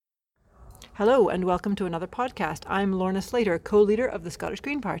Hello and welcome to another podcast. I'm Lorna Slater, co-leader of the Scottish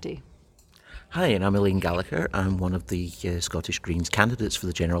Green Party. Hi, and I'm Elaine Gallagher. I'm one of the Scottish Greens candidates for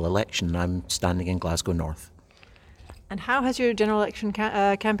the general election. I'm standing in Glasgow North. And how has your general election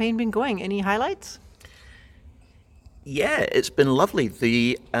campaign been going? Any highlights? Yeah, it's been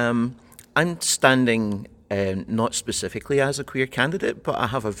lovely. I'm standing not specifically as a queer candidate, but I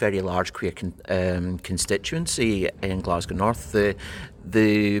have a very large queer constituency in Glasgow North.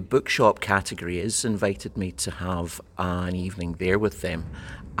 The bookshop category has invited me to have an evening there with them.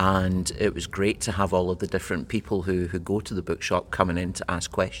 And it was great to have all of the different people who go to the bookshop coming in to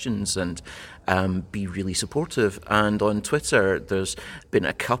ask questions and be really supportive. And on Twitter, there's been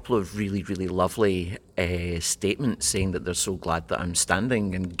a couple of really, really lovely statements saying that they're so glad that I'm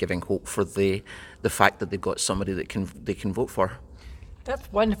standing and giving hope for the fact that they've got somebody that they can vote for.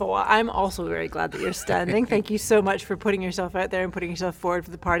 That's wonderful. I'm also very glad that you're standing. Thank you so much for putting yourself out there and putting yourself forward for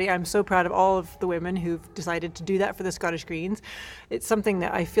the party. I'm so proud of all of the women who've decided to do that for the Scottish Greens. It's something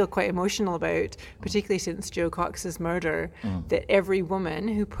that I feel quite emotional about, particularly since Jo Cox's murder, that every woman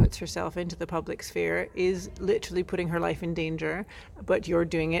who puts herself into the public sphere is literally putting her life in danger, but you're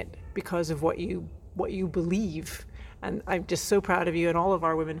doing it because of what you believe. And I'm just so proud of you and all of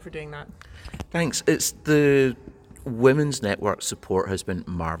our women for doing that. Thanks. It's the Women's Network support has been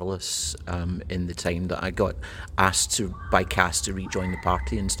marvellous in the time that I got asked by Cass to rejoin the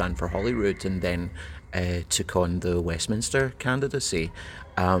party and stand for Holyrood, and then took on the Westminster candidacy.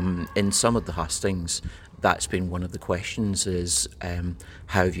 In some of the hustings, that's been one of the questions is how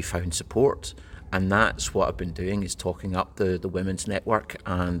have you found support? And that's what I've been doing, is talking up the Women's Network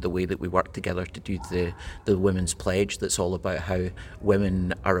and the way that we work together to do the Women's Pledge, that's all about how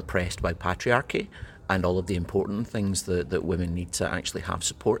women are oppressed by patriarchy and all of the important things that women need to actually have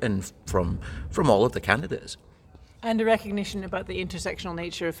support in from all of the candidates. And a recognition about the intersectional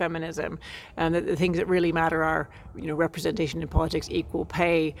nature of feminism, and that the things that really matter are, representation in politics, equal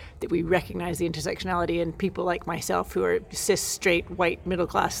pay, that we recognize the intersectionality, and people like myself who are cis, straight, white, middle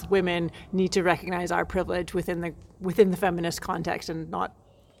class women need to recognize our privilege within the feminist context and not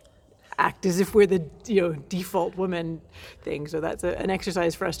act as if we're the default woman thing. So that's an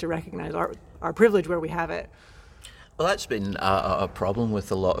exercise for us to recognize our privilege where we have it. Well, that's been a problem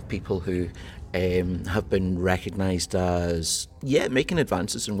with a lot of people who have been recognised as, making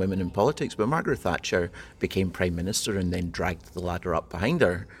advances in women in politics. But Margaret Thatcher became Prime Minister and then dragged the ladder up behind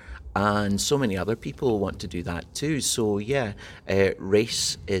her. And so many other people want to do that too. So,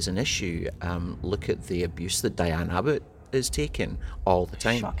 race is an issue. Look at the abuse that Diane Abbott is taking all the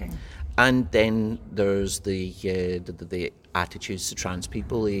time. Shocking. And then there's the attitudes to trans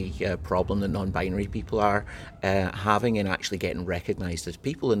people, the problem that non-binary people are having in actually getting recognised as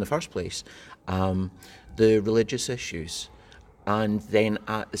people in the first place, the religious issues. And then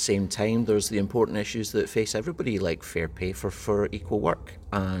at the same time, there's the important issues that face everybody, like fair pay for equal work,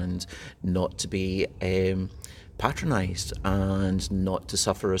 and not to be patronised, and not to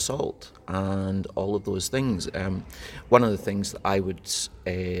suffer assault, and all of those things. One of the things that I would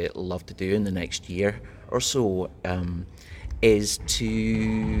love to do in the next year or so is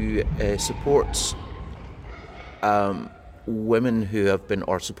to support women who have been,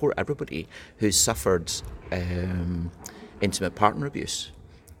 or support everybody who's suffered intimate partner abuse.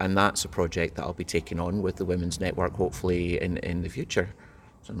 And that's a project that I'll be taking on with the Women's Network, hopefully in the future.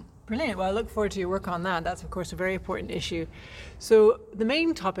 So. Brilliant. Well, I look forward to your work on that. That's, of course, a very important issue. So the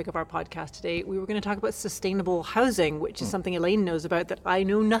main topic of our podcast today, we were going to talk about sustainable housing, which is something Elaine knows about that I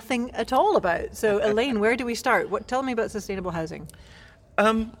know nothing at all about. So Elaine, where do we start? Tell me about sustainable housing.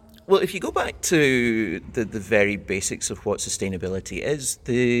 Well, if you go back to the very basics of what sustainability is,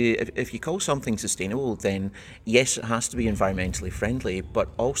 if you call something sustainable, then yes, it has to be environmentally friendly, but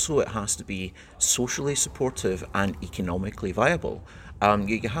also it has to be socially supportive and economically viable.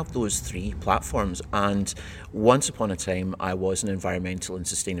 You have those three platforms, and once upon a time I was an environmental and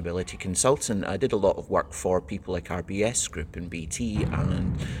sustainability consultant. I did a lot of work for people like RBS Group and BT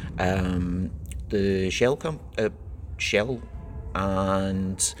and the Shell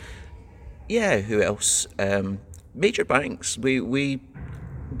and who else? Major banks. We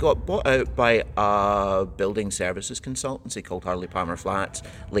got bought out by a building services consultancy called Harley Palmer Flat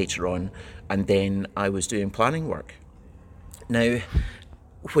later on, and then I was doing planning work. Now,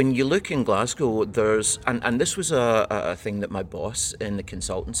 when you look in Glasgow, there's, and this was a thing that my boss in the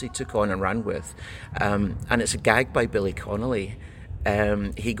consultancy took on and ran with, and it's a gag by Billy Connolly.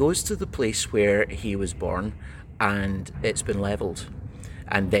 He goes to the place where he was born, and it's been levelled.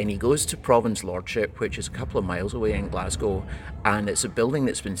 And then he goes to Province Lordship, which is a couple of miles away in Glasgow, and it's a building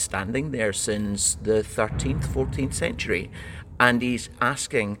that's been standing there since the 13th, 14th century. And he's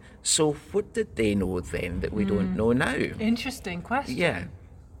asking, so what did they know then that we don't know now? Interesting question. Yeah.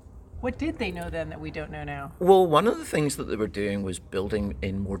 What did they know then that we don't know now? Well, one of the things that they were doing was building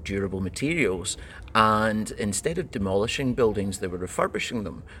in more durable materials, and instead of demolishing buildings, they were refurbishing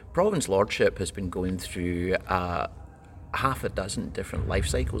them. Province Lordship has been going through half a dozen different life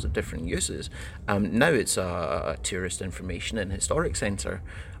cycles of different uses. Now it's a tourist information and historic centre.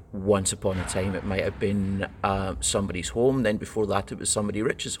 Once upon a time it might have been somebody's home, then before that it was somebody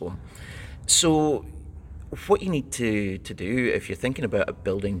rich's home. So what you need to do if you're thinking about a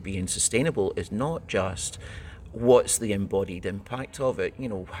building being sustainable is not just what's the embodied impact of it,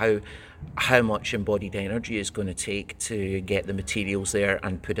 how much embodied energy is going to take to get the materials there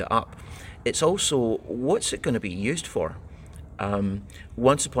and put it up. It's also what's it going to be used for.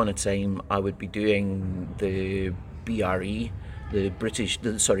 Once upon a time I would be doing the BRE, the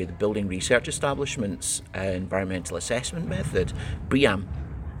Building Research Establishment's environmental assessment method, BREEAM.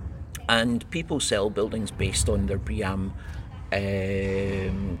 And people sell buildings based on their BREEAM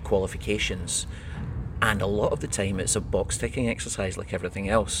qualifications. And a lot of the time it's a box ticking exercise like everything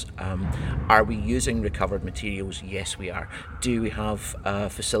else. Are we using recovered materials? Yes, we are. Do we have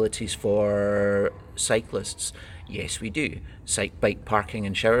facilities for cyclists? Yes, we do. Bike parking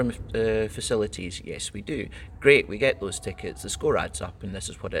and shower facilities? Yes, we do. Great, we get those tickets, the score adds up, and this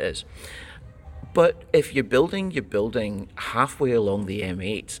is what it is. But if you're building halfway along the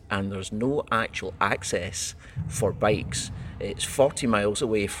M8 and there's no actual access for bikes, it's 40 miles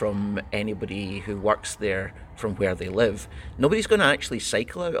away from anybody who works there from where they live, nobody's going to actually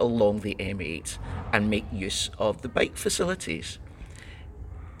cycle out along the M8 and make use of the bike facilities.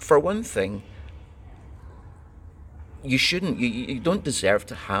 For one thing, you don't deserve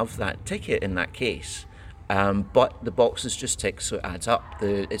to have that ticket in that case. But the boxes just tick, so it adds up.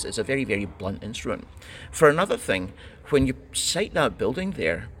 It's a very, very blunt instrument. For another thing, when you site that building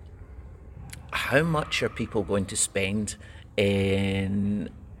there, how much are people going to spend in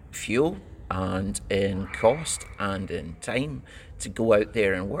fuel and in cost and in time to go out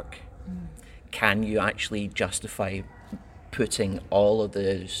there and work? Can you actually justify putting all of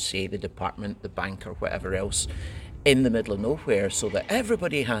the department, the bank or whatever else in the middle of nowhere so that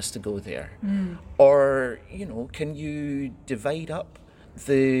everybody has to go there? Or, can you divide up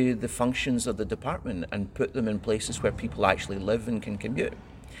the functions of the department and put them in places where people actually live and can commute?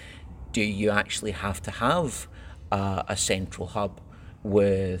 Do you actually have to have a central hub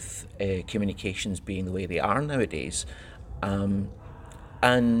with communications being the way they are nowadays? And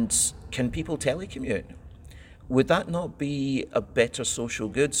can people telecommute? Would that not be a better social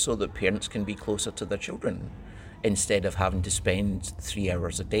good so that parents can be closer to their children, instead of having to spend 3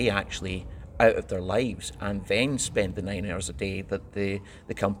 hours a day actually out of their lives and then spend the 9 hours a day that the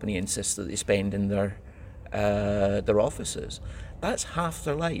company insists that they spend in their offices? That's half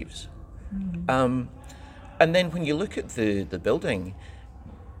their lives. And then when you look at the building,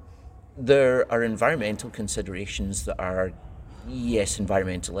 there are environmental considerations that are, yes,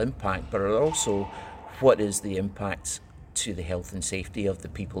 environmental impact, but are also what is the impact to the health and safety of the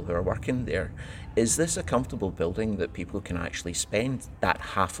people who are working there. Is this a comfortable building that people can actually spend that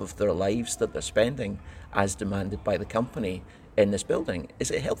half of their lives that they're spending as demanded by the company in this building? Is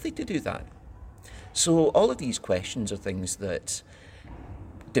it healthy to do that? So all of these questions are things that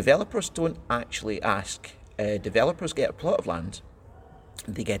developers don't actually ask. Developers get a plot of land,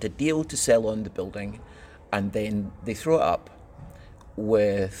 they get a deal to sell on the building, and then they throw it up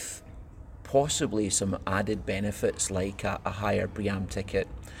with possibly some added benefits like a higher BREEAM ticket,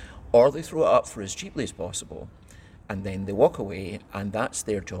 or they throw it up for as cheaply as possible, and then they walk away, and that's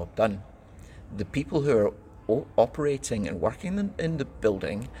their job done. The people who are operating and working in the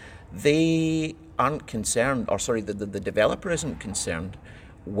building, they aren't concerned, the developer isn't concerned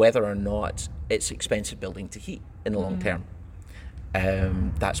whether or not it's expensive building to heat in the long term.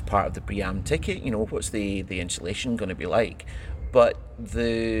 That's part of the BREEAM ticket. What's the insulation going to be like? But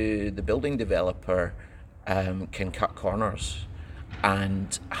the building developer can cut corners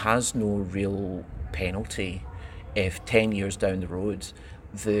and has no real penalty if 10 years down the road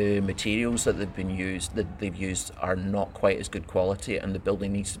the materials that they've used are not quite as good quality and the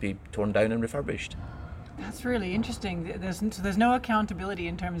building needs to be torn down and refurbished. That's really interesting. There's no accountability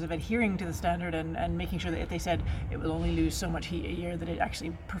in terms of adhering to the standard and making sure that if they said it will only lose so much heat a year, that it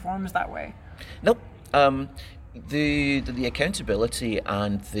actually performs that way. Nope. The accountability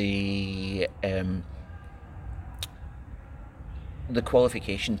and the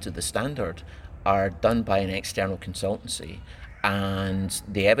qualification to the standard are done by an external consultancy, and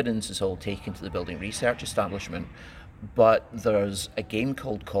the evidence is all taken to the Building Research Establishment. But there's a game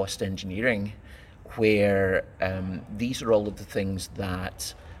called cost engineering, where these are all of the things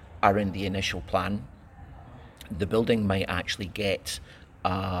that are in the initial plan. The building might actually get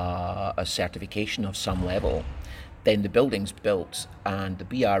a certification of some level. Then the building's built and the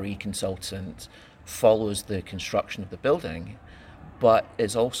BRE consultant follows the construction of the building, but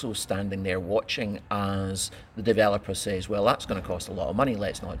is also standing there watching as the developer says, well, that's going to cost a lot of money,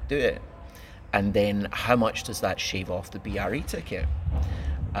 let's not do it. And then how much does that shave off the BRE ticket?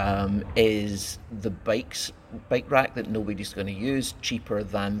 Is the bike rack that nobody's going to use cheaper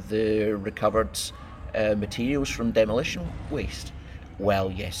than the recovered materials from demolition waste?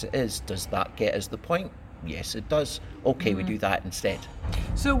 Well, yes, it is. Does that get us the point? Yes, it does. Okay, we do that instead.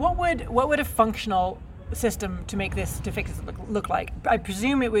 So what would a functional system to fix this look like? I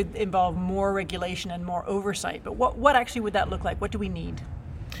presume it would involve more regulation and more oversight, but what actually would that look like? What do we need?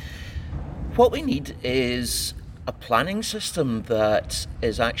 What we need is a planning system that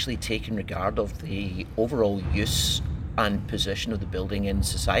is actually taking regard of the overall use and position of the building in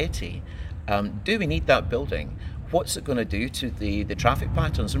society. Do we need that building? What's it going to do to the traffic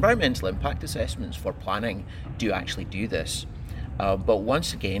patterns? Environmental impact assessments for planning do actually do this. But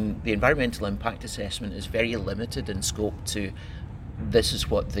once again, the environmental impact assessment is very limited in scope to this is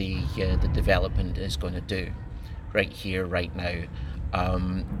what the development is going to do right here, right now.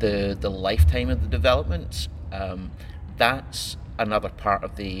 The lifetime of the development, that's another part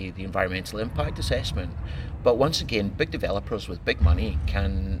of the environmental impact assessment. But once again, big developers with big money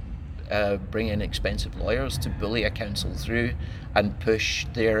can bring in expensive lawyers to bully a council through and push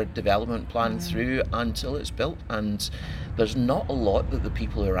their development plan through until it's built. And there's not a lot that the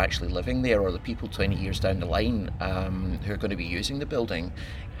people who are actually living there or the people 20 years down the line who are going to be using the building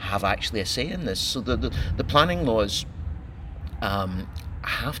have actually a say in this. So the planning laws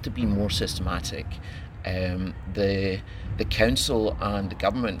have to be more systematic. The council and the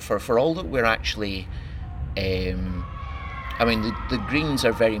government, for all that we're actually the Greens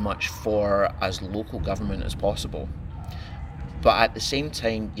are very much for as local government as possible. But at the same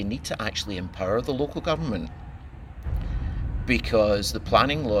time, you need to actually empower the local government, because the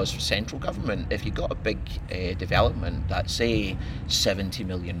planning laws for central government, if you've got a big development, that's say £70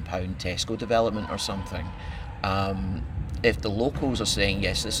 million Tesco development or something, if the locals are saying,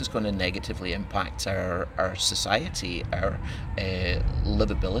 yes, this is going to negatively impact our society, our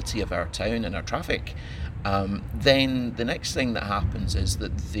livability of our town and our traffic, then the next thing that happens is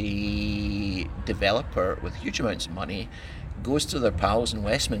that the developer with huge amounts of money goes to their pals in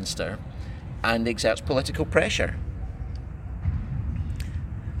Westminster and exerts political pressure.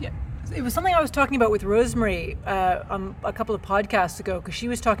 It was something I was talking about with Rosemary on a couple of podcasts ago, because she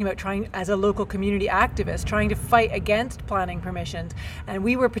was talking about trying, as a local community activist, trying to fight against planning permissions. And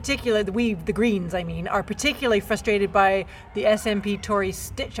we, the Greens, are particularly frustrated by the SNP Tory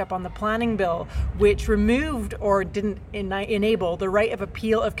stitch-up on the planning bill, which removed or didn't enable the right of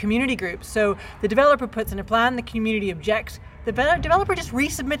appeal of community groups. So the developer puts in a plan, the community objects, the developer just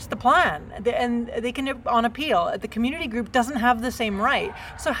resubmits the plan, and they can on appeal. The community group doesn't have the same right.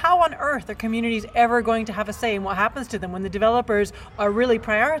 So how on earth are communities ever going to have a say in what happens to them when the developers are really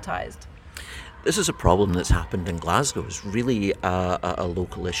prioritized? This is a problem that's happened in Glasgow. It's really a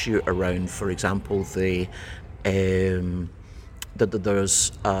local issue around, for example, there's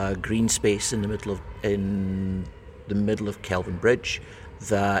a green space in the middle of Kelvin Bridge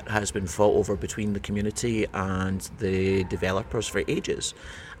that has been fought over between the community and the developers for ages.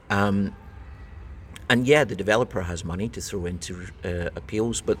 And yeah, the developer has money to throw into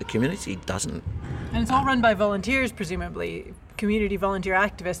appeals, but the community doesn't. And it's all run by volunteers, presumably, community volunteer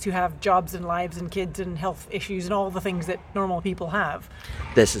activists who have jobs and lives and kids and health issues and all the things that normal people have.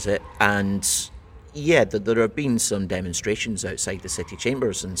 This is it. And yeah, there have been some demonstrations outside the city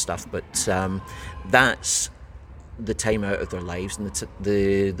chambers and stuff, but that's the time out of their lives, and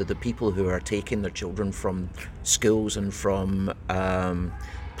the people who are taking their children from schools and from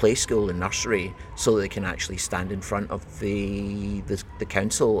play school and nursery so that they can actually stand in front of the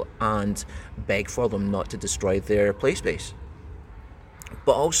council and beg for them not to destroy their play space.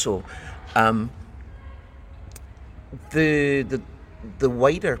 But also the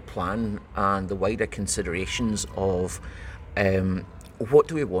wider plan and the wider considerations of what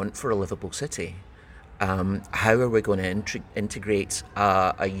do we want for a livable city? How are we going to integrate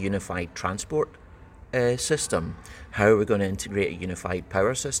a unified transport system? How are we going to integrate a unified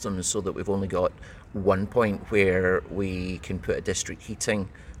power system so that we've only got one point where we can put a district heating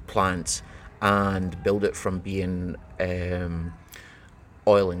plant and build it from being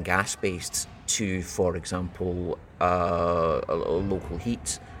oil and gas based to, for example, a local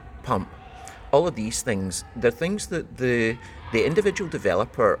heat pump? All of these things, they're things that the the individual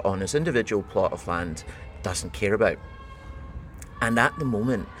developer on his individual plot of land doesn't care about. And at the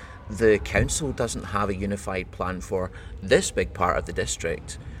moment, the council doesn't have a unified plan for this big part of the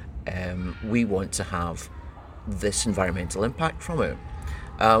district. We want to have this environmental impact from it.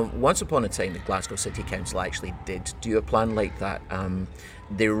 Once upon a time, the Glasgow City Council actually did do a plan like that.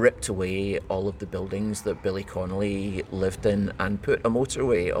 They ripped away all of the buildings that Billy Connolly lived in and put a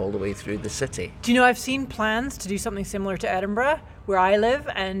motorway all the way through the city. Do you know, I've seen plans to do something similar to Edinburgh, where I live,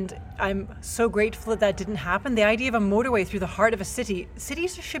 and I'm so grateful that didn't happen. The idea of a motorway through the heart of a city,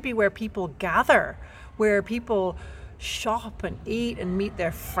 cities should be where people gather, where people shop and eat and meet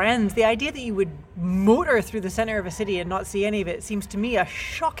their friends. The idea that you would motor through the center of a city and not see any of it seems to me a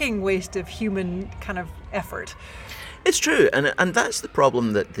shocking waste of human kind of effort. It's true, and that's the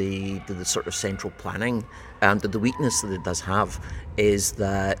problem that the sort of central planning, the weakness that it does have, is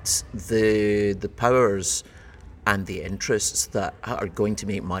that the powers and the interests that are going to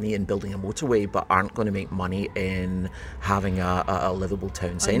make money in building a motorway but aren't going to make money in having a livable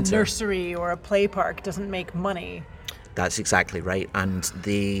town centre. A nursery or a play park doesn't make money. That's exactly right. And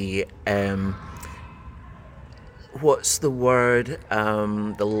the what's the word?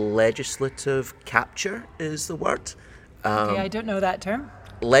 The legislative capture is the word. Okay, I don't know that term.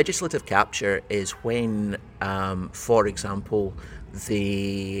 Legislative capture is when, for example,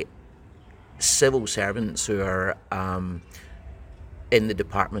 the civil servants who are in the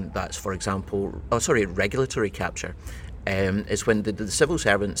department that's, for example, regulatory capture. Is when the civil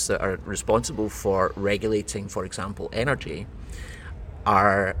servants that are responsible for regulating, for example, energy,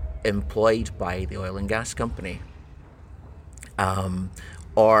 are employed by the oil and gas company,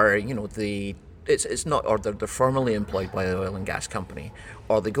 or it's not, or they're formally employed by the oil and gas company,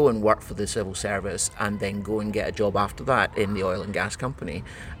 or they go and work for the civil service and then go and get a job after that in the oil and gas company,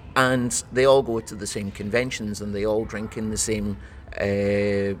 and they all go to the same conventions and they all drink in the same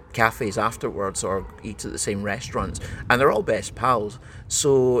cafes afterwards or eat at the same restaurants, and they're all best pals.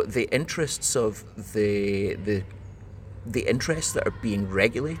 So the interests of the interests that are being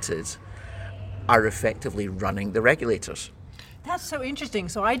regulated are effectively running the regulators. That's so interesting.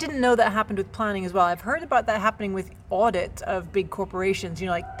 So I didn't know that happened with planning as well. I've heard about that happening with audit of big corporations,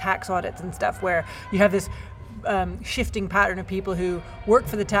 like tax audits and stuff, where you have this shifting pattern of people who work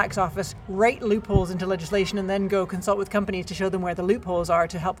for the tax office, write loopholes into legislation, and then go consult with companies to show them where the loopholes are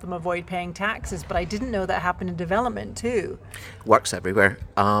to help them avoid paying taxes. But I didn't know that happened in development too. Works everywhere.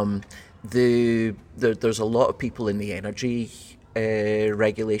 There's a lot of people in the energy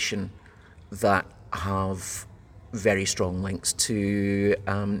regulation that have very strong links to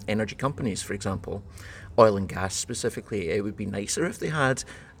energy companies, for example. Oil and gas specifically. It would be nicer if they had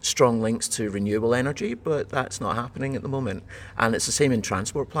strong links to renewable energy, but that's not happening at the moment. And it's the same in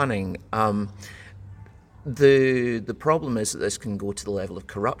transport planning. The problem is that this can go to the level of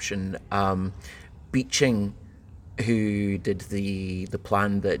corruption. Beeching, who did the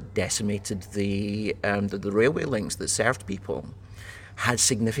plan that decimated the railway links that served people, had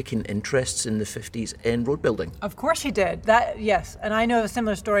significant interests in the 50s in road building. Of course he did. That, yes. And I know of a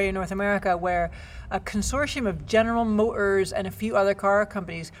similar story in North America where a consortium of General Motors and a few other car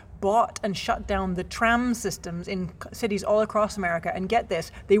companies bought and shut down the tram systems in cities all across America. And get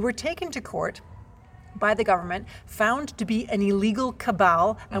this, they were taken to court by the government, found to be an illegal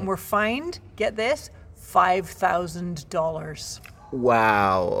cabal, and were fined, get this, $5,000.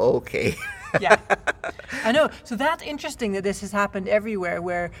 Wow, okay. Yeah, I know. So that's interesting that this has happened everywhere,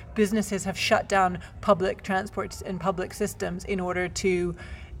 where businesses have shut down public transport and public systems in order to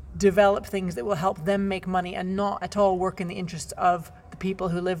develop things that will help them make money and not at all work in the interests of the people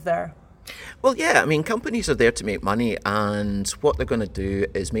who live there. Well, yeah, I mean, companies are there to make money, and what they're going to do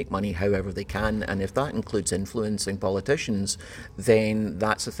is make money however they can. And if that includes influencing politicians, then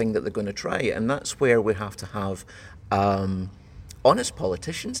that's the thing that they're going to try. And that's where we have to have honest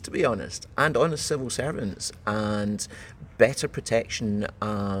politicians, to be honest, and honest civil servants, and better protection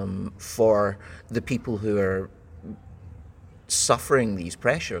for the people who are suffering these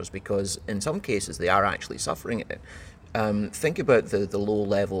pressures, because in some cases they are actually suffering it. Think about the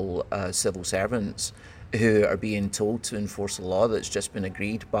low-level civil servants who are being told to enforce a law that's just been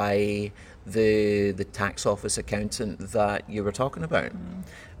agreed by the tax office accountant that you were talking about.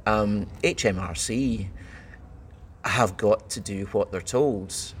 HMRC have got to do what they're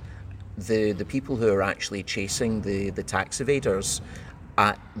told. The people who are actually chasing the tax evaders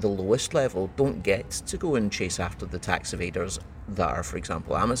at the lowest level don't get to go and chase after the tax evaders that are, for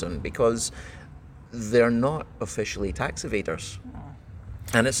example, Amazon, because they're not officially tax evaders.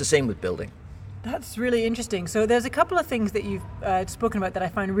 And it's the same with building. That's really interesting. So there's a couple of things that you've spoken about that I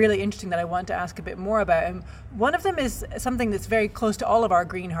find really interesting that I want to ask a bit more about. And one of them is something that's very close to all of our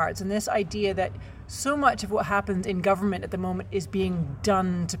green hearts, and this idea that so much of what happens in government at the moment is being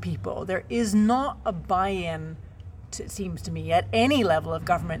done to people. There is not a buy-in, it seems to me, at any level of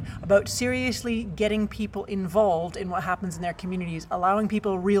government about seriously getting people involved in what happens in their communities, allowing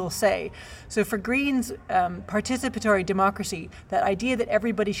people real say. So for Greens, participatory democracy, that idea that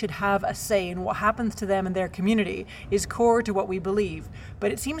everybody should have a say in what happens to them and their community, is core to what we believe.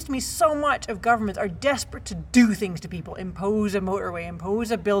 But it seems to me so much of governments are desperate to do things to people, impose a motorway, impose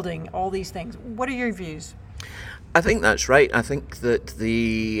a building, all these things. What are your views? I think that's right. I think that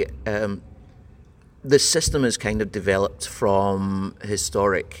the system is kind of developed from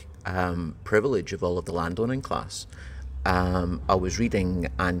historic privilege of all of the landowning class. I was reading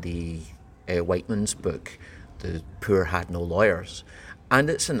Andy Whiteman's book, The Poor Had No Lawyers,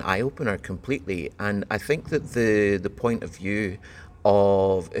 and it's an eye-opener completely. And I think that the point of view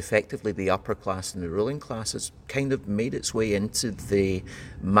of effectively the upper class and the ruling class has kind of made its way into the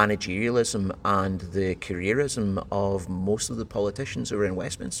managerialism and the careerism of most of the politicians who are in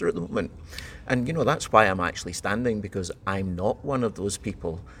Westminster at the moment. And, that's why I'm actually standing, because I'm not one of those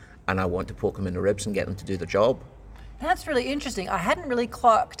people, and I want to poke them in the ribs and get them to do their job. That's really interesting. I hadn't really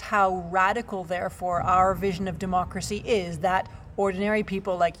clocked how radical, therefore, our vision of democracy is, that ordinary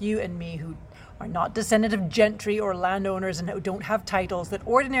people like you and me who are not descendant of gentry or landowners and who don't have titles, that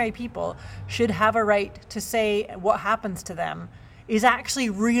ordinary people should have a right to say what happens to them, is actually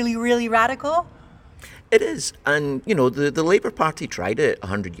really, really radical. It is. And, the Labour Party tried it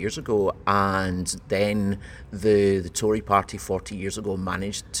 100 years ago, and then the Tory Party 40 years ago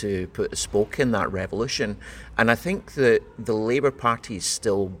managed to put a spoke in that revolution. And I think that the Labour Party is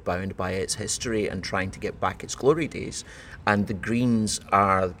still bound by its history and trying to get back its glory days. And the Greens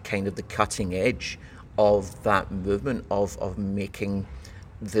are kind of the cutting edge of that movement of making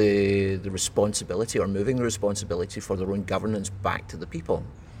the responsibility, or moving the responsibility for their own governance back to the people.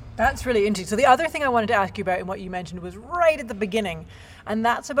 That's really interesting. So the other thing I wanted to ask you about in what you mentioned was right at the beginning, and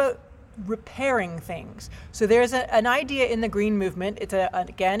that's about repairing things. So there's an idea in the Green movement, it's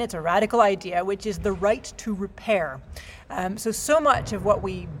a radical idea, which is the right to repair. So much of what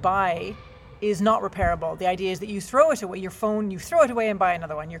we buy is not repairable. The idea is that you throw it away, your phone, you throw it away and buy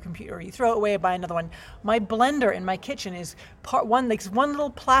another one, your computer, you throw it away and buy another one. My blender in my kitchen is one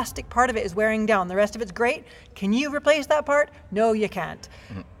little plastic part of it is wearing down, the rest of it's great. Can you replace that part? No, you can't.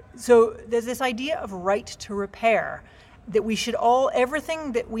 Mm-hmm. So there's this idea of right to repair, that we should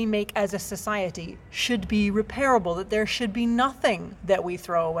everything that we make as a society should be repairable, that there should be nothing that we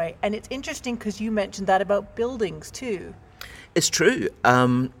throw away. And it's interesting because you mentioned that about buildings too. It's true.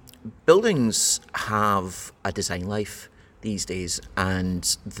 Buildings have a design life these days,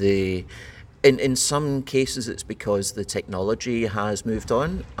 and in some cases it's because the technology has moved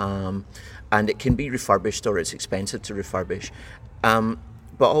on, and it can be refurbished, or it's expensive to refurbish.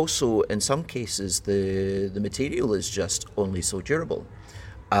 But also in some cases the material is just only so durable.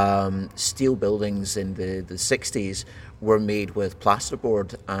 Steel buildings in the 60s were made with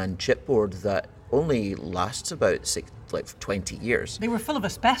plasterboard and chipboard that only lasts about 20 years. They were full of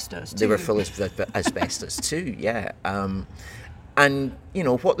asbestos too. They were full of asbestos too, yeah. And,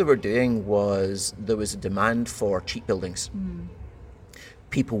 what they were doing was there was a demand for cheap buildings. Mm.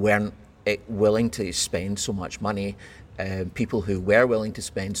 People weren't willing to spend so much money. People who were willing to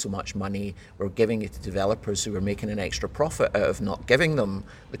spend so much money were giving it to developers who were making an extra profit out of not giving them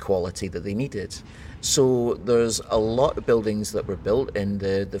the quality that they needed. So there's a lot of buildings that were built in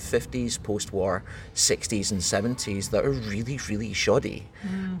the 50s, post-war, 60s and 70s that are really, really shoddy.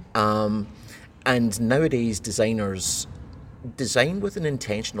 Mm. And nowadays designers design with an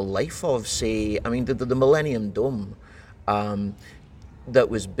intentional life of, say, the Millennium Dome that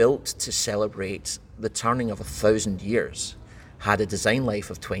was built to celebrate the turning of 1,000 years had a design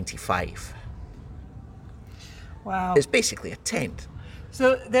life of 25. Wow. It's basically a tent.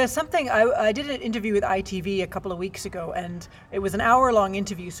 So there's something, I did an interview with ITV a couple of weeks ago, and it was an hour-long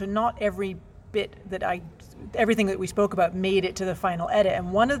interview, so not everything that we spoke about made it to the final edit.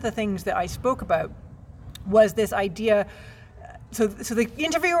 And one of the things that I spoke about was this idea. So the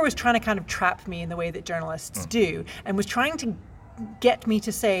interviewer was trying to kind of trap me in the way that journalists do, and was trying to get me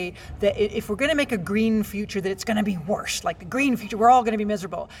to say that if we're going to make a green future, that it's going to be worse. Like the green future, we're all going to be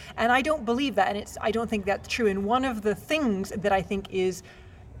miserable. And I don't believe that, and I don't think that's true. And one of the things that I think is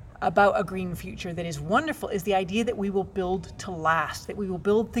about a green future that is wonderful is the idea that we will build to last, that we will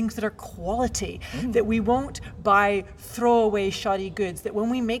build things that are quality, that we won't buy throwaway shoddy goods, that when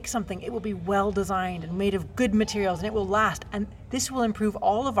we make something, it will be well designed and made of good materials and it will last. And this will improve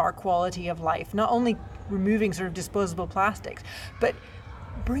all of our quality of life, not only removing sort of disposable plastics, but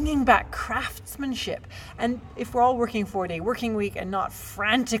bringing back craftsmanship. And if we're all working 4-day working week and not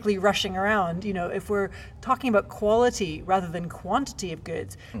frantically rushing around, if we're talking about quality rather than quantity of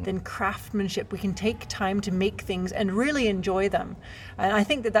goods, then craftsmanship, we can take time to make things and really enjoy them. And I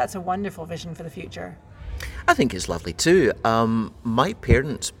think that that's a wonderful vision for the future. I think it's lovely too. My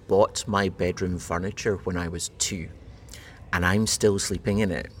parents bought my bedroom furniture when I was 2, and I'm still sleeping in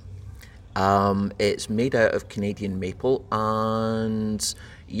it. It's made out of Canadian maple, and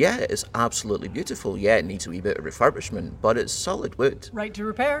yeah, it's absolutely beautiful. Yeah, it needs a wee bit of refurbishment, but it's solid wood. Right to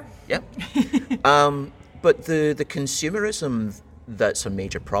repair. Yep. But the consumerism that's a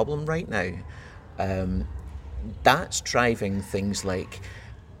major problem right now, that's driving things like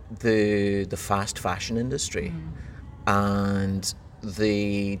the fast fashion industry, and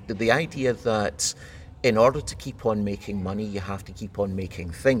the idea that in order to keep on making money, you have to keep on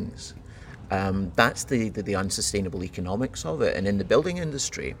making things. That's the unsustainable economics of it. And in the building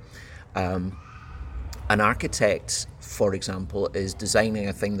industry, an architect, for example, is designing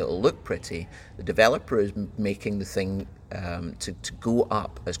a thing that will look pretty. The developer is making the thing to go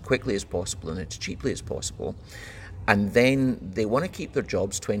up as quickly as possible and as cheaply as possible. And then they want to keep their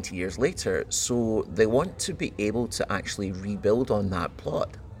jobs 20 years later, so they want to be able to actually rebuild on that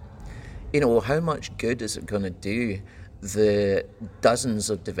plot. How much good is it going to do the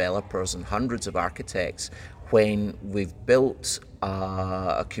dozens of developers and hundreds of architects when we've built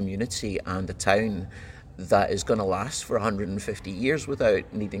a community and a town that is going to last for 150 years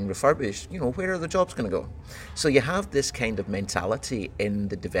without needing refurbished? Where are the jobs going to go? So you have this kind of mentality in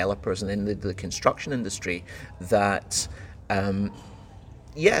the developers and in the construction industry that,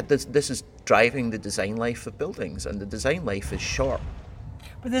 this is driving the design life of buildings, and the design life is short.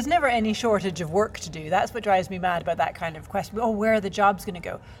 But there's never any shortage of work to do. That's what drives me mad about that kind of question. Where are the jobs going to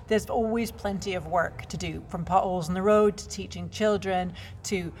go? There's always plenty of work to do, from potholes in the road to teaching children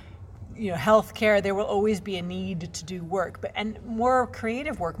to healthcare. There will always be a need to do work, and more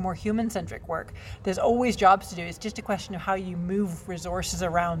creative work, more human-centric work. There's always jobs to do. It's just a question of how you move resources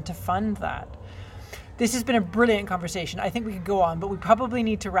around to fund that. This has been a brilliant conversation. I think we could go on, but we probably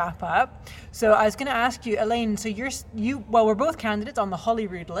need to wrap up. So I was going to ask you, Elaine, so we're both candidates on the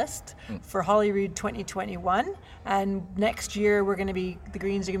Holyrood list for Holyrood 2021. And next year, the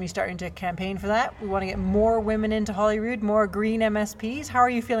Greens are going to be starting to campaign for that. We want to get more women into Holyrood, more green MSPs. How are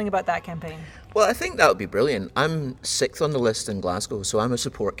you feeling about that campaign? Well, I think that would be brilliant. I'm 6th on the list in Glasgow, so I'm a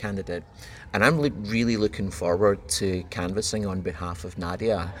support candidate. And I'm really looking forward to canvassing on behalf of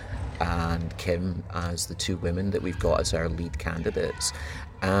Nadia and Kim as the 2 women that we've got as our lead candidates.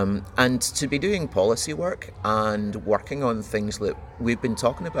 And to be doing policy work and working on things that we've been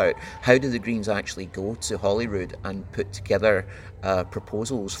talking about. How do the Greens actually go to Holyrood and put together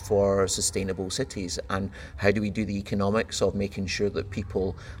proposals for sustainable cities? And how do we do the economics of making sure that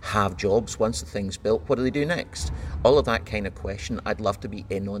people have jobs once the thing's built? What do they do next? All of that kind of question. I'd love to be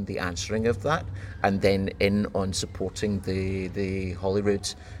in on the answering of that, and then in on supporting the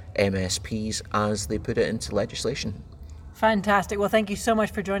Holyrood MSPs as they put it into legislation. Fantastic. Well, thank you so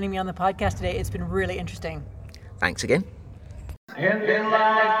much for joining me on the podcast today. It's been really interesting. Thanks again. In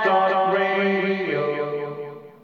life,